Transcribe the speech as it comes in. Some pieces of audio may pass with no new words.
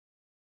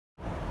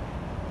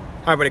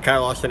Hi everybody,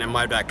 Kyle Austin,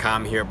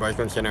 MLive.com here at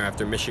Breslin Center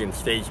after Michigan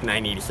State's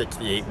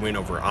 90-68 win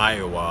over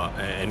Iowa.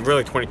 And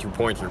really 22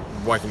 points, it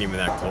wasn't even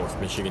that close.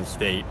 Michigan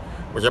State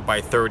was up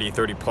by 30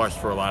 plus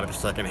for a lot of the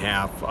second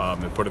half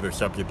and put their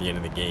subs at the end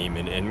of the game.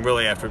 And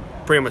really after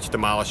pretty much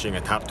demolishing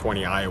a top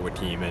 20 Iowa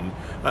team. And,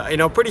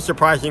 pretty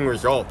surprising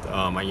result.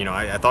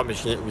 I thought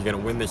Michigan State was going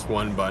to win this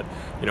one, but,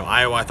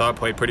 Iowa I thought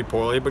played pretty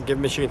poorly, but give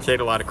Michigan State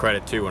a lot of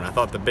credit too. And I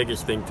thought the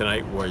biggest thing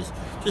tonight was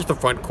just the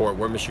front court,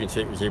 where Michigan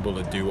State was able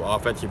to do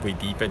offensively,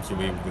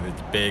 defensively, with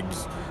its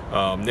bigs.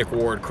 Nick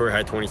Ward, career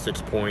high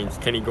 26 points.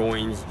 Kenny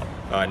Goins,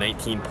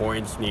 19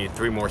 points. Needed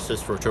 3 more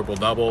assists for a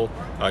triple-double.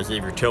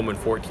 Xavier Tillman,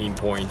 14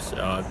 points.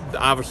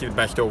 Obviously the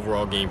best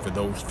overall game for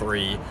those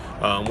three.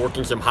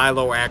 Working some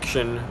high-low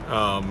action,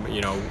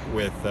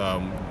 with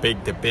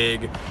big to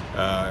big.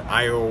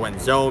 Iowa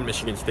went zone.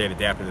 Michigan State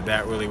adapted to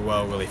that really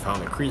well. Really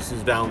found the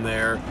creases down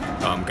there.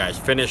 Guys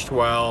finished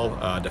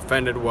well,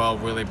 defended well.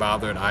 Really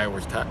bothered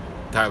Iowa's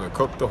Tyler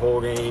Cook the whole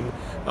game.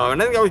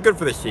 And I think that was good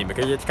for this team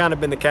because it's kind of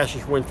been the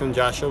Cassius Winston,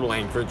 Joshua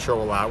Langford show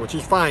a lot, which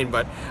is fine,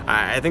 but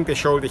I think the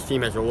show this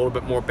team has a little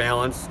bit more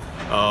balance.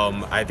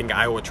 I think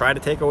Iowa tried to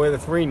take away the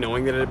 3,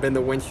 knowing that it had been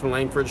the Winston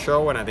Langford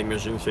show, and I think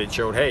Michigan State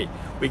showed, hey,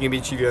 we can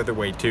beat you the other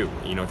way too.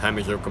 Time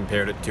Izzo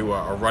compared it to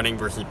a running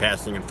versus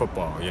passing in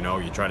football.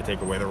 You try to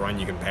take away the run,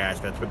 you can pass.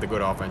 That's what the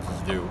good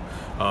offenses do,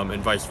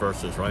 and vice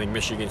versa. So I think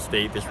Michigan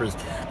State, this was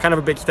kind of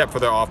a big step for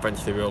their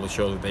offense to be able to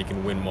show that they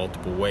can win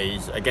multiple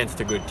ways against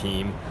a good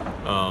team.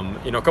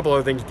 A couple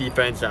other things,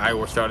 defense.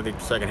 Iowa started the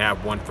second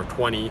half 1 for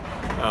 20.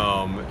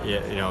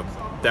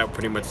 That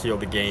pretty much sealed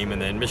the game,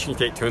 and then Michigan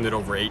State turned it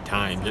over 8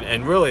 times.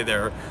 And really,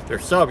 their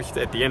subs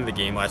at the end of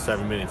the game, last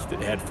 7 minutes,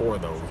 had 4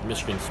 of those.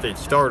 Michigan State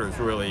starters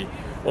really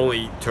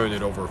only turned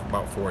it over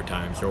about 4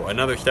 times. So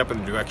another step in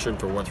the direction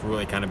for what's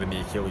really kind of been the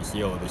Achilles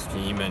heel of this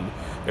team. And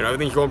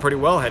everything's going pretty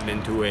well heading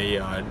into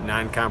a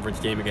non-conference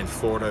game against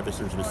Florida. This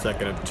is the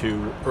second of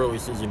 2 early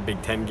season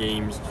Big Ten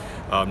games.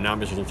 Now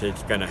Michigan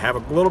State's going to have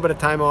a little bit of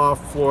time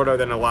off. Florida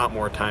then a lot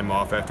more time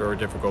off after a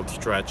difficult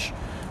stretch.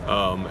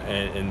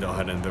 And they'll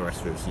head into the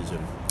rest of the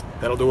season.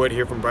 That'll do it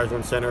here from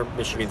Breslin Center.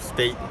 Michigan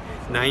State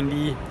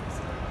 90,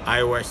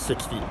 Iowa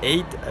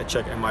 68.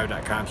 Check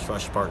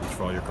MLive.com/Spartans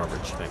for all your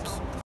coverage. Thanks.